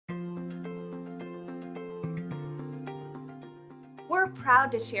We're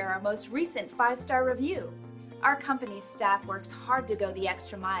proud to share our most recent 5-star review. Our company's staff works hard to go the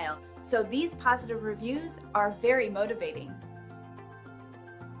extra mile, so these positive reviews are very motivating.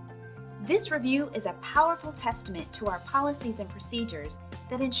 This review is a powerful testament to our policies and procedures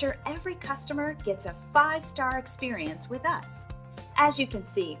that ensure every customer gets a 5-star experience with us. As you can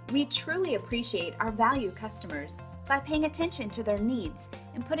see, we truly appreciate our valued customers by paying attention to their needs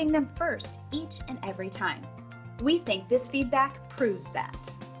and putting them first each and every time. We think this feedback proves that.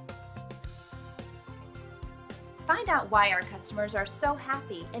 Find out why our customers are so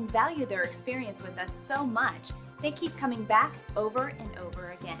happy and value their experience with us so much, they keep coming back over and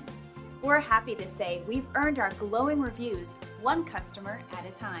over again. We're happy to say we've earned our glowing reviews one customer at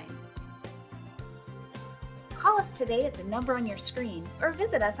a time. Call us today at the number on your screen or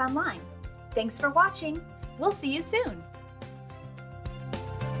visit us online. Thanks for watching. We'll see you soon.